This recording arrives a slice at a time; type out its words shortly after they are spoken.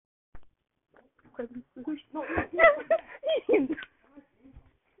supremacists. No.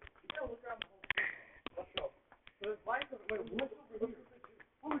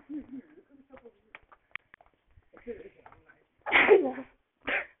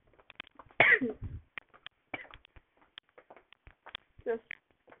 Just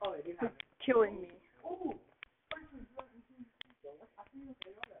killing me.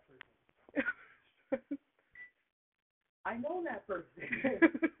 I know that person.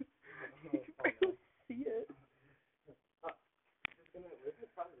 I don't see it.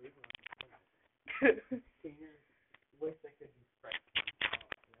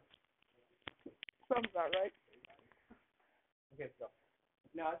 Sounds about right. Okay, so.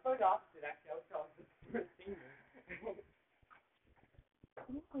 No, it's probably the opposite, actually. I was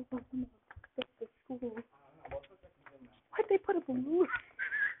calling for seniors. The school. Why'd they put a balloon?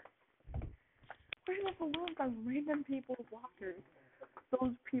 Why are the balloons on random people's lockers?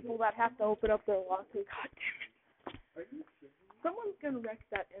 Those people that have to open up their lockers. God damn it. Someone's gonna wreck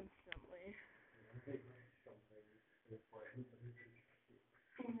that instantly.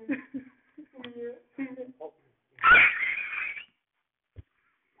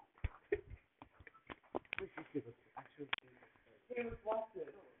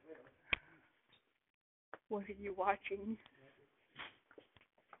 What are you watching?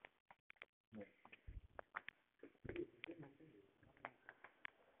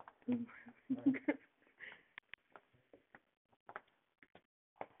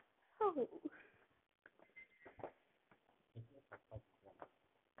 Oh.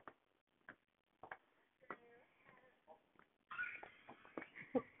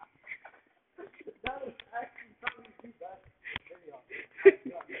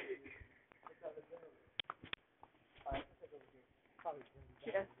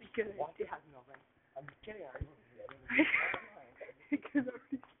 Yes, good idea. I'm just kidding. Because I already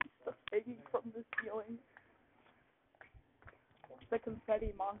see stuff hanging from the ceiling. The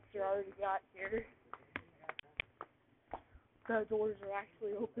confetti monster already got here. The doors are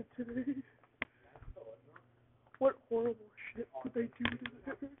actually open today. What horrible shit did they do to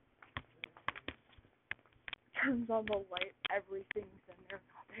her? Turns on the light, everything's in there.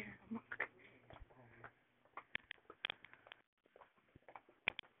 Goddamn.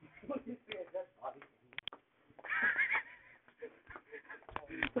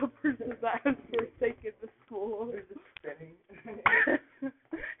 The person that has forsaken the school. It's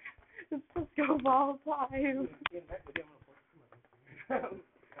just go all time.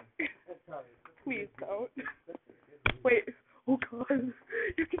 Please don't. Wait. Oh God.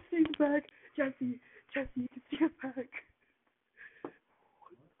 You can see the back. Jesse, you can see the back.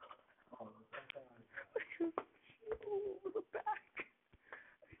 Oh, the back.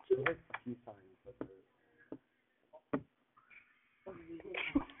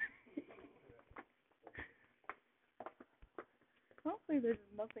 Honestly, there's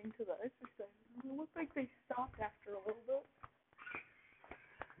nothing to the exercise. It looks like they stopped after a little bit.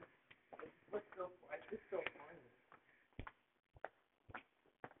 It's so funny.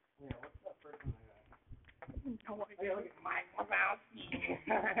 Yeah, what's that first one I got? No idea. Look at Mike Wazowski.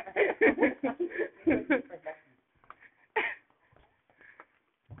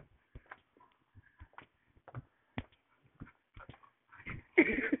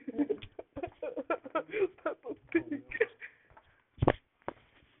 Peppa Pig.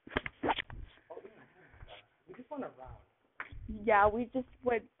 We just went around. Yeah, we just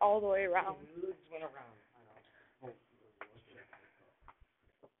went all the way around. We literally just went around. I know.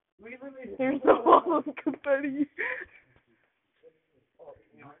 We literally. There's a wall of confetti. Oh,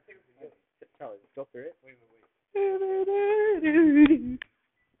 you know, Charlie, go through it. Wait.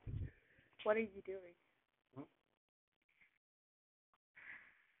 What are you doing? Hmm?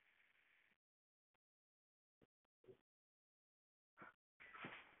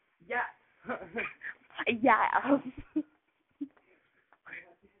 Yeah. Yeah.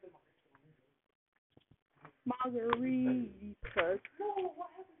 Margaritas. No, what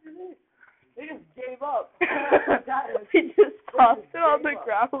happened to this? They just gave up. We just tossed it on the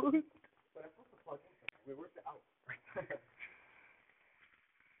ground. But I'm supposed to plug in something. We worked it out.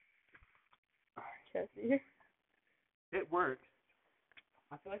 Jesse. It worked.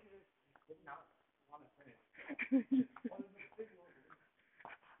 I feel like it just did not want to finish.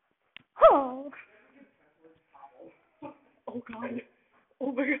 Oh. Oh God.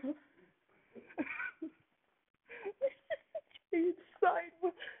 Oh my God. There's a sign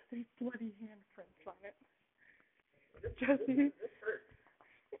with there's bloody handprints on it. Jesse. This hurt.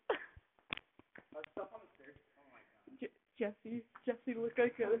 Stuff on the stairs. Oh my God. Jesse, look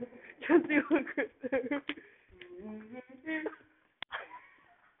like a. Jesse, look right there.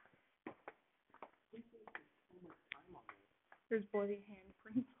 There's bloody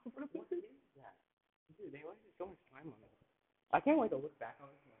handprints over What is that? Dude, they wasted so much time on it. I can't wait to look back on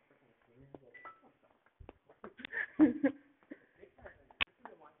this and like freaking screen and like, what the fuck?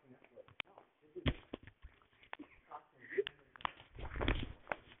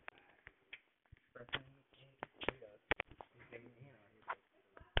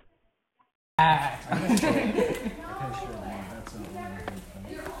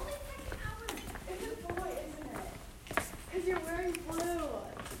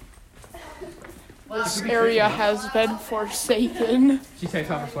 This area has been forsaken. She takes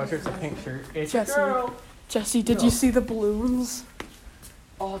off her sweatshirt, it's a pink shirt. It's Jesse. a girl. Jesse, did you see the balloons?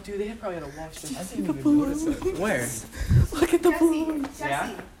 Oh, dude, they probably had to wash them. I See the balloons? Where? Look at the balloons. Jesse,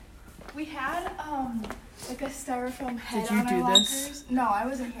 Yeah? we had like a styrofoam head Did you on do our this? lockers. No, I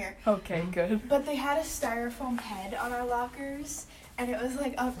wasn't here. Okay, good. But they had a styrofoam head on our lockers, and it was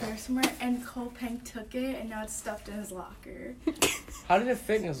like up there somewhere. And Cole Pink took it, and now it's stuffed in his locker. How did it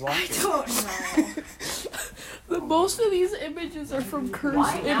fit in his locker? I don't know. Most of these images are from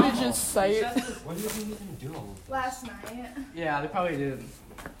Curse Images site. When did you even do all of this? Last night. Yeah, they probably did.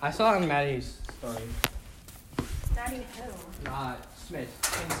 I saw it on Maddie's story. Maddie who?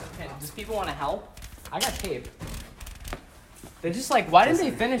 Smith. Does people want to help? I got tape. They just like, why didn't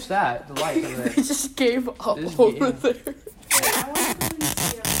they finish that? The light over They there. just gave up They just over gave. there. I want to go and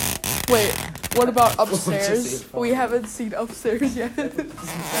see it. Wait, what about Just upstairs? see it. We haven't seen upstairs yet.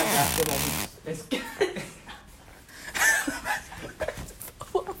 It's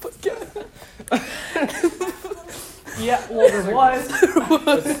yeah, well, there was.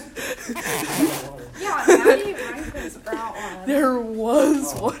 Yeah, Maddie Rankin's brought one. There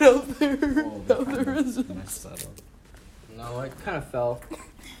was one up there. Oh, No, there isn't. messed that up. No, it kind of fell.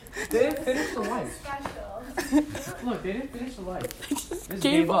 They didn't finish the lights. Special. Look, they didn't finish the lights. They just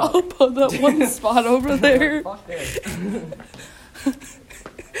Gave up on that one spot over there. Fuck it.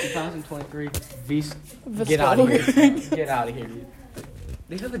 2023. The Get out of smoke. here. Get out of here, dude.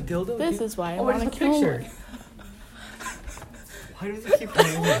 They have a dildo. This dude. is why I Oh, want where's to the kill picture? her. Why do they keep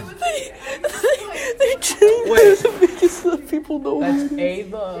doing this? They changed it to make it so that people know. That's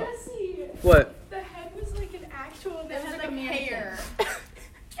Ava. Jesse, What? the head was like an actual, and they had like hair.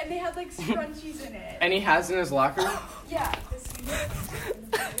 And they had like scrunchies in it. And he has in his locker? Yeah.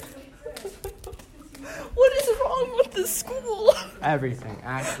 What is wrong with the school? Everything.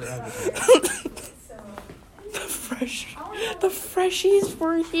 Actually, everything. The freshies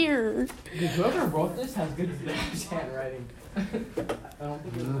were here. Dude, whoever wrote this has good handwriting. I don't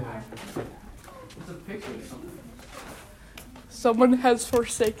think it's a picture or something. Someone has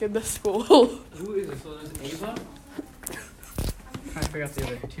forsaken the school. Who is it? So there's Ava? I'm trying to figure out the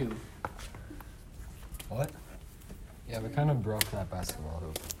other two. What? Yeah, we kind of broke that basketball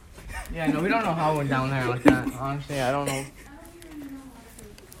hoop. Yeah, no, we don't know how it went down there like that. Honestly, I don't know.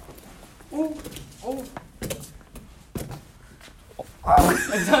 Oh, oh.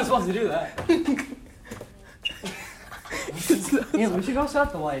 It's not supposed to do that. Yeah, we should go set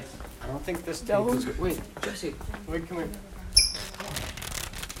up the lights. I don't think this tape No. is good. Wait, Jesse. Wait, come here.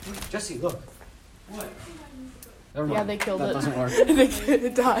 Jesse, look. What? Never mind. Yeah, they killed that it. doesn't work. The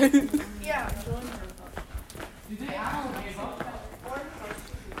kid died. Yeah.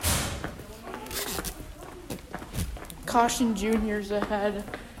 Caution juniors ahead.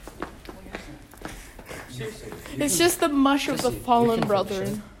 Seriously. It's just the mush of the Jesse, you fallen can finish brethren.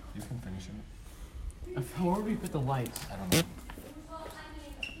 it. You can finish it. Where would we put the lights? I don't know.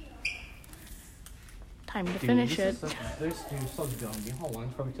 Time to Dude, finish this it. is such- This dude's so dumb. You know how long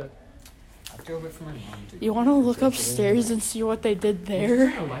it probably took? I drove it from my mom to You want to look upstairs and see what they did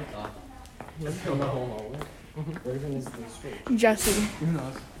there? Turn the lights off. Let's go the whole over. Where even is the street? Jesse, Who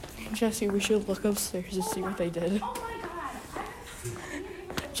knows? Jesse, we should look upstairs and see what they did. Oh my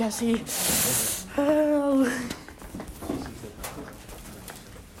god. Jesse. Oh.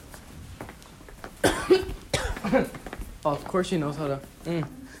 Oh, of course she knows how to. Of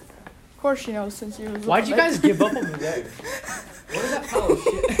course she knows since you was Why'd you guys give up on me there? What is that pile of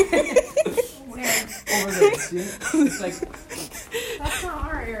shit? Over there, see? It's like, That's not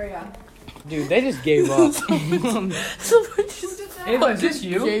our area. dude, they just gave up. Someone just Ava, is this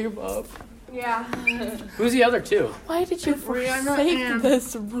you? gave up. Yeah. Who's the other two? Why did you forsake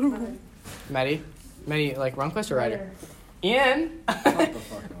this room? Maddie? Maddie, like Runquist or Ryder? Ian? Shut the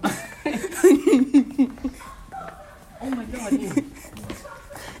fuck up. Oh my god, Ian.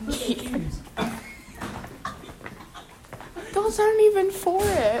 Those aren't even for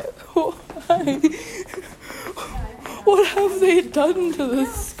it. Why? What have they done to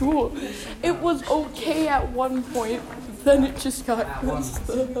this school? It was okay at one point, then it just got messed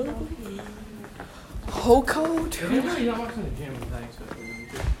up. Hoko, They dude. really not much in the gym with that except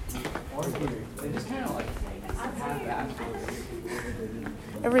or here. They just kind of like half-assed it.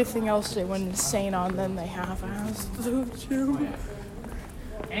 Everything else they went insane on, then they half-assed the gym.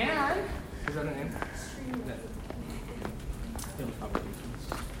 And is that a name?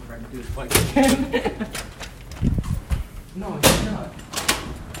 We're going to do this bike again. No, it's not.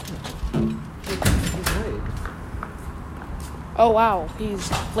 He's late. Oh wow,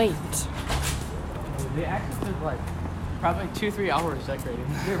 he's late. They actually took like probably 2-3 hours decorating.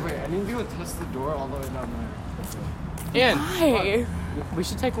 Here, wait, I need you to test the door all the way down there. Ian, Hi. we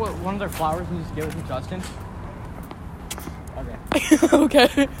should take one of their flowers and just give it to Justin. Okay.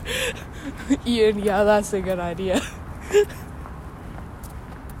 Okay. Ian, yeah, that's a good idea.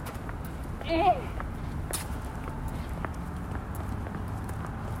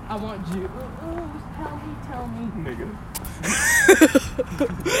 I want you. Tell me. Nigga.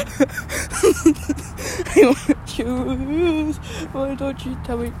 I want you. Why don't you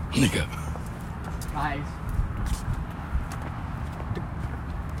tell me? Nigga. Guys.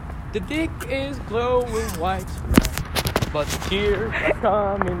 The dick is glowing white, but the tears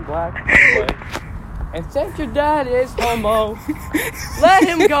are coming black and white. And since your dad is homo, let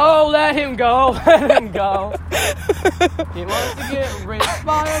him go, let him go, let him go. He wants to get raped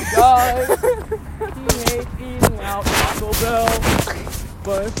by a guy. He hates eating out Taco Bell.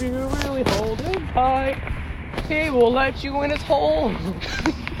 But if you really hold him tight, he will let you in his hole.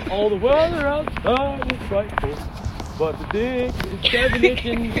 All the weather outside is frightful, but the dick is 7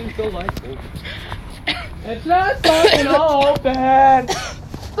 inches is delightful. It's not something all bad.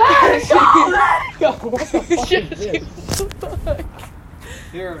 Let it go! Let it go! What the fuck is this?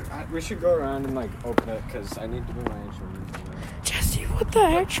 Here, we should go around and like open it because I need to do my insurance. Jesse, what the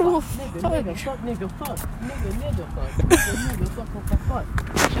actual Nigga, fuck? nigga, fuck, nigga, fuck. Nigga, nigga, fuck. Nigga, fuck.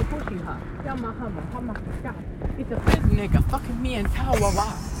 She pussy hot. Yama, hama, God. It's a big nigga fucking me and Tawawa.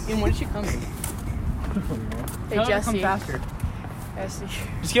 And when is she coming? Hey, Tell her to Jesse. come faster. Jesse.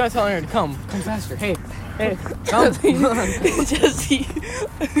 Just keep on telling her to come. Come faster. Hey, come. Jesse.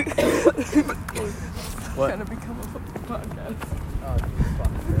 What? Gonna become a fucking podcast. Oh,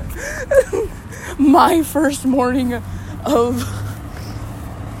 fuck. My first morning of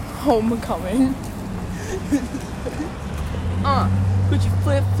homecoming. Put your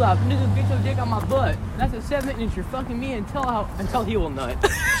flip flop, nigga, get your dick on my butt. That's a 7 inch. You're fucking me until he will nut.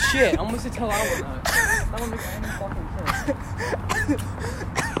 Shit, almost until I will nut. That don't make any fucking sense.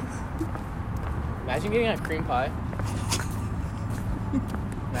 Imagine getting a cream pie.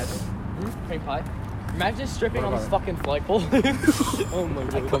 Imagine. Cream pie. Imagine stripping on this fucking flagpole. Oh my I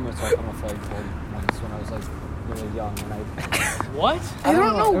god. put myself on a flagpole once when I was like really young and What? I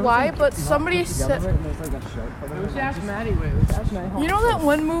don't know why, but somebody said. We should ask Maddie. Wait, let's ask Maddie. You know that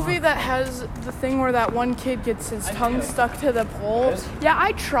one movie that has the thing where that one kid gets his tongue stuck to the pole? Yeah,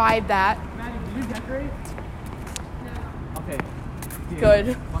 I tried that. Maddie, did you decorate? No. Okay.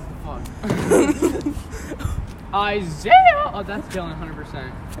 Good. What the fuck? Isaiah! Oh, that's Dylan,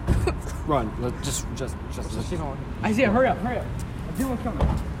 100%. Run, just. Isaiah, hurry up. Dylan's coming.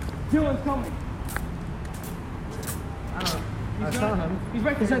 I don't know. I saw him. He's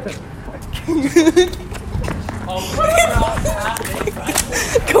right there.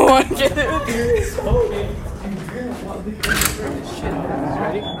 Go on, get it.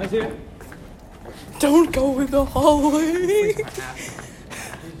 Ready? Isaiah? Don't go in the hallway.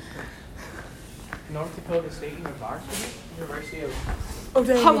 North Dakota State University of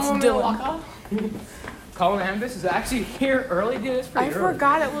Okay, it's Dylan. Colin Ambus is actually here early. Dude, it's pretty I early.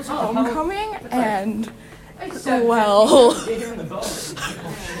 forgot it was homecoming, and Except well, get here in the boat.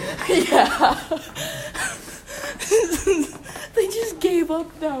 yeah. They just gave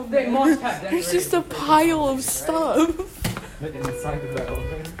up down They there. must have decorated. There's just a pile of stuff. Inside of that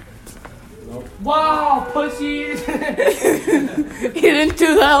elevator? Wow, pussies! Get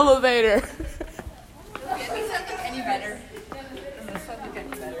into the elevator.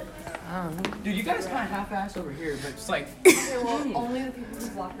 Dude, you guys kind of half-assed over here, but it's like, Only the people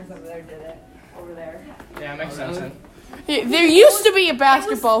whose lockers over there did it. Over there. yeah, it makes sense. Then. Yeah, there used to be a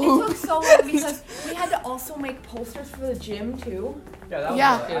basketball It hoop. took so long because we had to also make posters for the gym too. Yeah, that was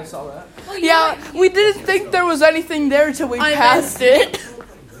Yeah. I saw that. Well, Yeah, we didn't think there was anything there till we passed it.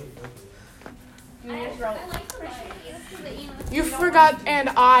 You forgot and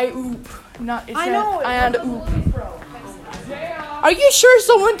I oop. Not it I said know. and oop. Are you sure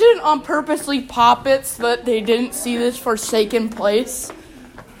someone didn't on purposely pop it so that they didn't see this forsaken place?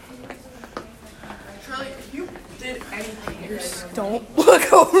 Charlie, if you did anything, don't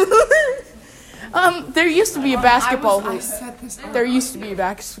look over. There used to be a basketball I hoop. set this up. There used to be a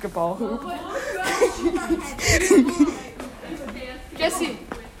basketball hoop. Jesse.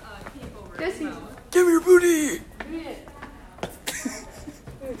 Jesse. Give me your booty.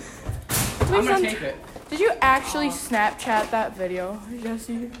 I'm gonna take it. Did you actually Snapchat that video,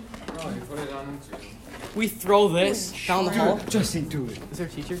 Jesse? We throw this down the hall. Jesse, do it. Is there a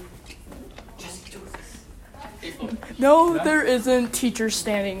teacher? No, there isn't. Teacher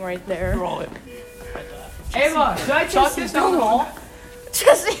standing right there. Throw it. Ava, should I chuck this down the hall?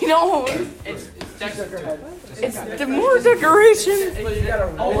 Jesse, no. It's Dexter. It's the more decoration. You gotta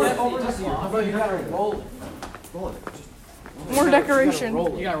roll it. You gotta roll it. Roll it. More decoration.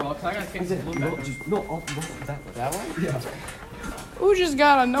 You gotta roll, 'cause I gotta fix the blue background. No, roll that way. That way? Yeah. Who just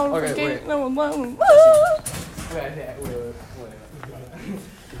got a notification? wait. Woo! Okay, wait.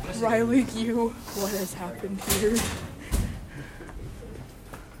 Riley, what has happened here?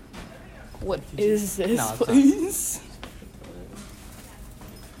 What is this, No, it's not. please?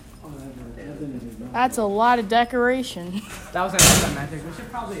 That's a lot of decoration. That was magic. We should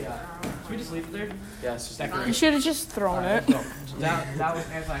probably, should we just leave it there? Yeah, it's just You decoration. should have just thrown it. That was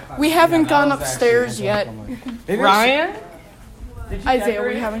anti-climactic. We haven't gone upstairs yet. Ryan? Did you Isaiah,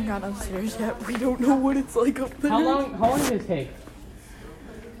 decorate? we haven't gone upstairs yet. We don't know what it's like up there. How long did it take?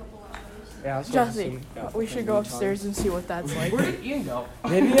 Yeah, Jesse, we should go upstairs and see what that's like. Where did Ian go?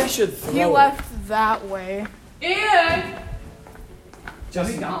 Maybe I should throw He it. left that way. Ian!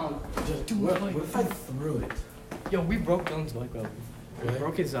 Just down. Just what if I threw it? Yo, we broke Dylan's bike, bro. We Really?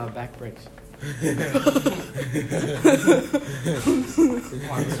 broke his back brakes.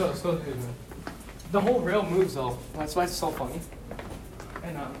 The whole rail moves though. That's why it's so funny.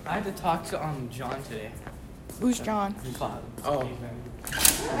 And I had to talk to John today. Who's John? Oh.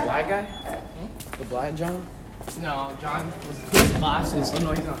 The black guy? The black John? No, John was his glasses. Oh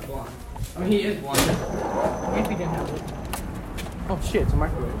no, he's not blonde. I mean, he is blonde. Maybe he didn't have it. Oh shit, it's a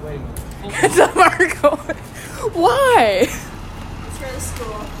microwave. Wait a minute. It's a Marco. Why? It's for the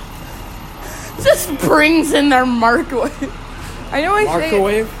school. Just brings in their microwave. I know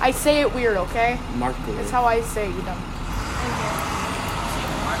Microwave? I say it weird, okay? Microwave. That's how I say them.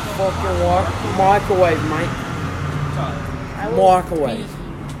 Fucking microwave, mate. Microwave.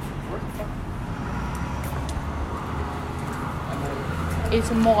 It's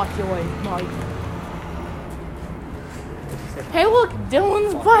a microwave, Mike. Hey, look,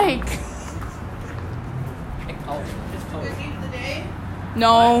 Dylan's bike. Good deed of the day?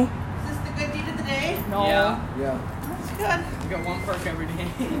 No, Is this the good deed of the day? no. Yeah. Yeah. That's good. You got one perk every day.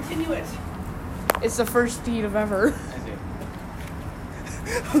 Continue it. It's the first deed of ever.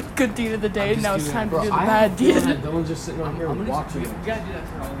 Good deed of the day. Now it's time to do the bad deed. Dylan's just sitting on here I'm gonna watching. We gotta do that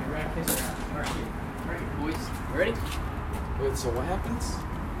for all of you, right? Okay, so, all right, boys. You ready? Wait, so what happens?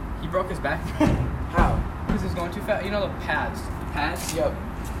 He broke his back. How? Because he's going too fast. You know the pads? The pads? Yep.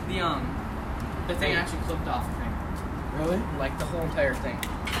 The thing actually clipped off the thing. Really? Like the whole entire thing.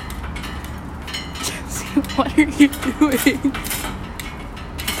 What are you doing?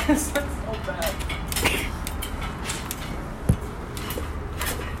 That's so bad.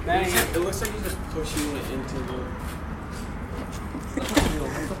 Dang. It looks like he's just pushing it into the...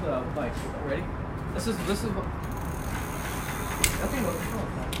 Let's put the bike. Ready? This is what... That thing looks cool.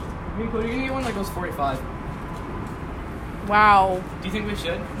 You're gonna get one that goes 45. Wow, Do you think we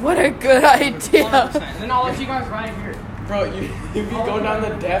should? what a good idea. 100%. And then I'll let you guys ride here. Bro, if you go down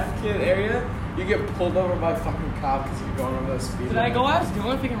the deaf kid area, you get pulled over by a fucking cop because you're going over the speed Did I limit. go ask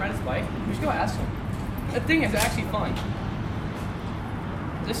Dylan if he can ride his bike? We should go ask him. That thing is actually fun.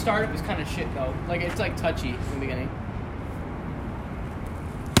 This start was kind of shit though. Like it's like touchy in the beginning.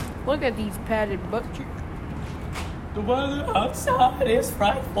 Look at these padded butt cheeks. The weather outside is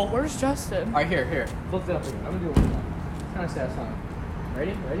frightful. Where's Justin? Alright, here. Flip it up again. I'm gonna do it one more. It's kind of sad song.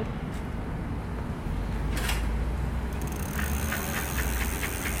 Ready?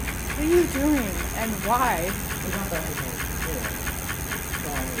 What are you doing and why? It's not that big.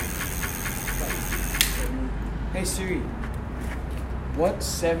 Hey Siri, what's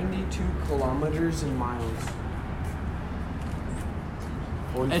 72 kilometers in miles?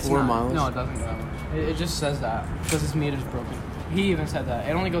 44 It's not. miles? No, it doesn't go that much. It just says that because his meter's broken. He even said that.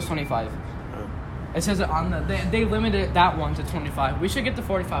 It only goes 25. It says it on the. They limited that one to 25. We should get the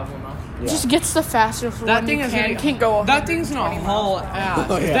 45 one though. Yeah. Just gets the fastest one. That thing you is can. gonna- Can't go. That thing's gonna haul ass.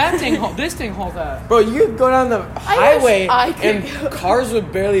 Oh, yeah. That thing, this thing hauls ass. Bro, you could go down the highway I could- and cars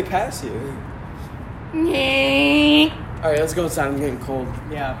would barely pass you. You Alright, let's go inside. I'm getting cold.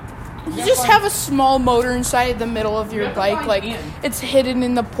 Yeah. just have a small motor inside the middle of your have to bike, find like Ian. it's hidden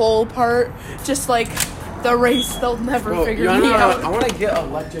in the pole part. Just like the race, they'll never Bro, figure you me know, out. I want to get an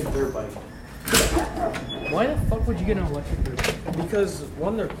electric dirt bike. Why the fuck would you get an electric dirt? Because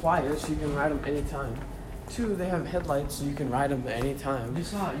one, they're quiet, so you can ride them anytime. Two, they have headlights, so you can ride them anytime. You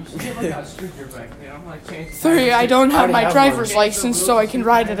saw it. You should get like a street dirt bike. You know, like change. 3, I don't have already my have driver's one. license, so I can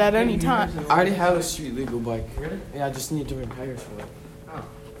ride it at any time. I already have a street legal bike. Really? Yeah, I just need different tires for it. Oh.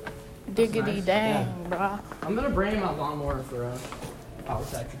 Diggity nice. dang, bruh. I'm gonna bring my lawnmower for power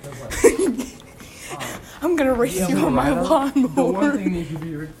section because like. I'm gonna race Yeah, you we'll on my ride on. The one lawnmower. thing needs to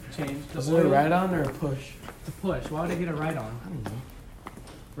be changed. Is it a ride on or a push? The push. Why would I get a ride on? I don't know.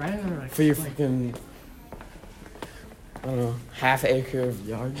 Ride on or like For your like, fucking, I don't know, half acre of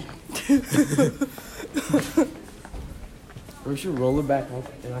yard. We should roll it back up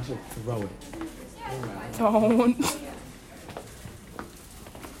and I should throw it. Don't.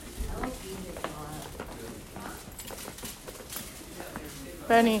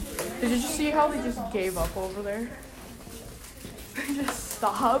 Benny, did you just see how they just gave up over there? They just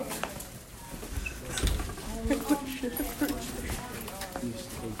stopped.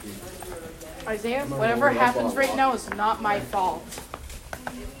 Isaiah, whatever happens right now is not my fault.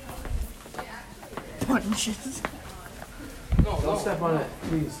 Punches. Don't step on it,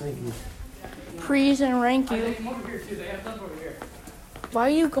 please. Thank you. Please and rank you. Why are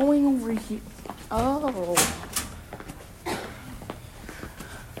you going over here? Oh.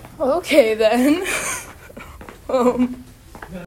 Okay then.